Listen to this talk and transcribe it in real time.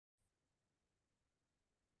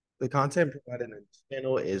The content provided in this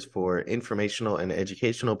channel is for informational and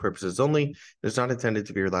educational purposes only. It is not intended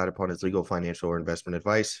to be relied upon as legal, financial, or investment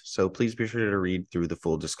advice. So please be sure to read through the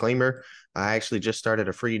full disclaimer. I actually just started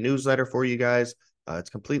a free newsletter for you guys.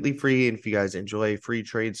 It's completely free. And if you guys enjoy free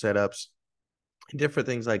trade setups, different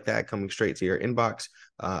things like that coming straight to your inbox,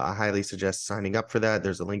 I highly suggest signing up for that.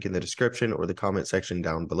 There's a link in the description or the comment section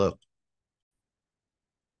down below.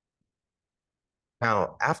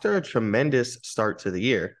 Now, after a tremendous start to the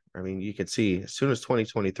year, I mean, you could see as soon as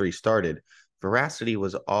 2023 started, Veracity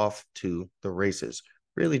was off to the races,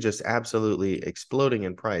 really just absolutely exploding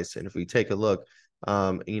in price. And if we take a look,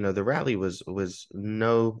 the rally was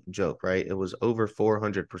no joke, right? It was over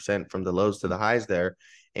 400% from the lows to the highs there,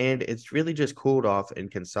 and it's really just cooled off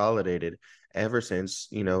and consolidated ever since,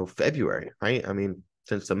 February, right? I mean,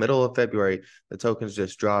 since the middle of February, the tokens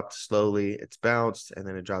just dropped slowly. It's bounced and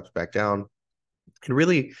then it drops back down. And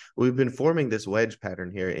really, we've been forming this wedge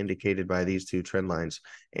pattern here indicated by these two trend lines.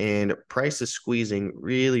 And price is squeezing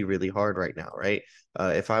really, really hard right now, right?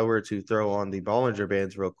 If I were to throw on the Bollinger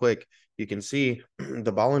Bands real quick, you can see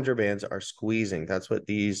the Bollinger Bands are squeezing. That's what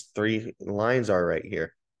these three lines are right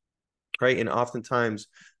here. Right. And oftentimes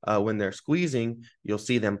when they're squeezing, you'll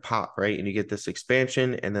see them pop, right? And you get this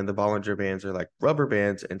expansion, and then the Bollinger Bands are like rubber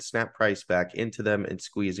bands and snap price back into them and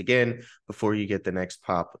squeeze again before you get the next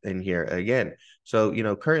pop in here again. So,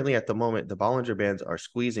 currently at the moment, the Bollinger Bands are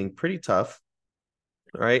squeezing pretty tough.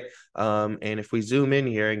 Right. And if we zoom in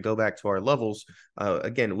here and go back to our levels,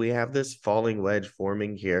 again, we have this falling wedge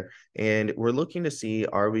forming here, and we're looking to see,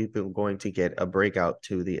 are we going to get a breakout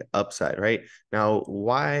to the upside, right? Now,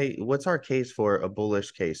 what's our case for a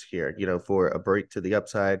bullish case here, for a break to the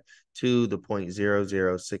upside to the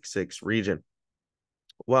 0.0066 region?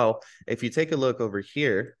 Well, if you take a look over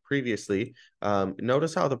here previously,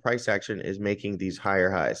 notice how the price action is making these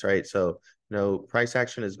higher highs, right? So, price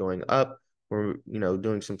action is going up. We're,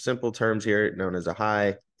 doing some simple terms here known as a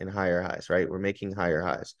high and higher highs, right? We're making higher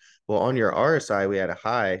highs. Well, on your RSI, we had a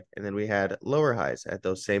high and then we had lower highs at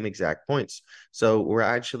those same exact points. So we're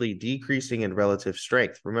actually decreasing in relative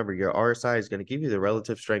strength. Remember, your RSI is going to give you the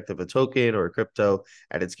relative strength of a token or a crypto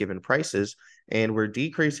at its given prices. And we're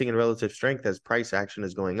decreasing in relative strength as price action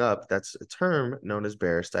is going up. That's a term known as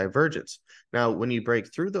bearish divergence. Now, when you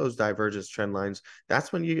break through those divergence trend lines,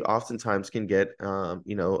 that's when you oftentimes can get,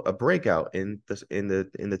 a breakout in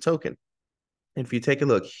the token. And if you take a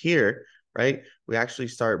look here, right, we actually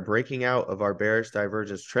start breaking out of our bearish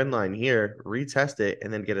divergence trend line here, retest it,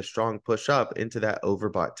 and then get a strong push up into that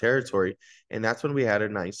overbought territory. And that's when we had a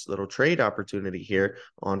nice little trade opportunity here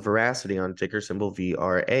on Veracity on ticker symbol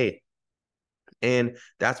VRA. And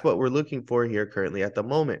that's what we're looking for here currently at the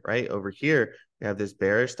moment, right? Over here, we have this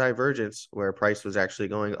bearish divergence where price was actually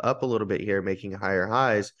going up a little bit here, making higher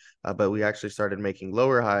highs, but we actually started making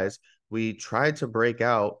lower highs. We tried to break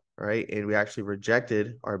out, right? And we actually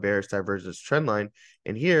rejected our bearish divergence trend line.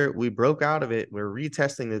 And here we broke out of it. We're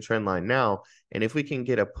retesting the trend line now. And if we can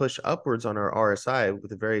get a push upwards on our RSI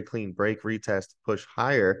with a very clean break, retest, push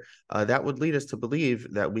higher, that would lead us to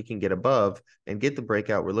believe that we can get above and get the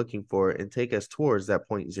breakout we're looking for and take us towards that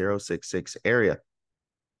 0.066 area.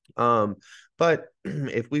 But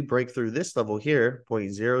if we break through this level here,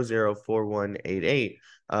 0.004188,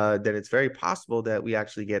 then it's very possible that we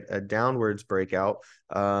actually get a downwards breakout,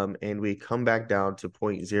 and we come back down to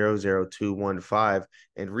 0.00215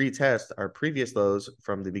 and retest our previous lows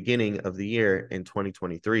from the beginning of the year in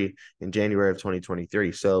 2023, in January of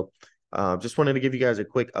 2023. So just wanted to give you guys a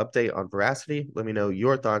quick update on Veracity. Let me know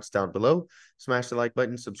your thoughts down below. Smash the like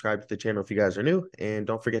button, subscribe to the channel if you guys are new, and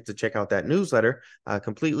don't forget to check out that newsletter,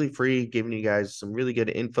 completely free, giving you guys some really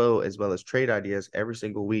good info as well as trade ideas every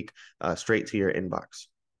single week, straight to your inbox.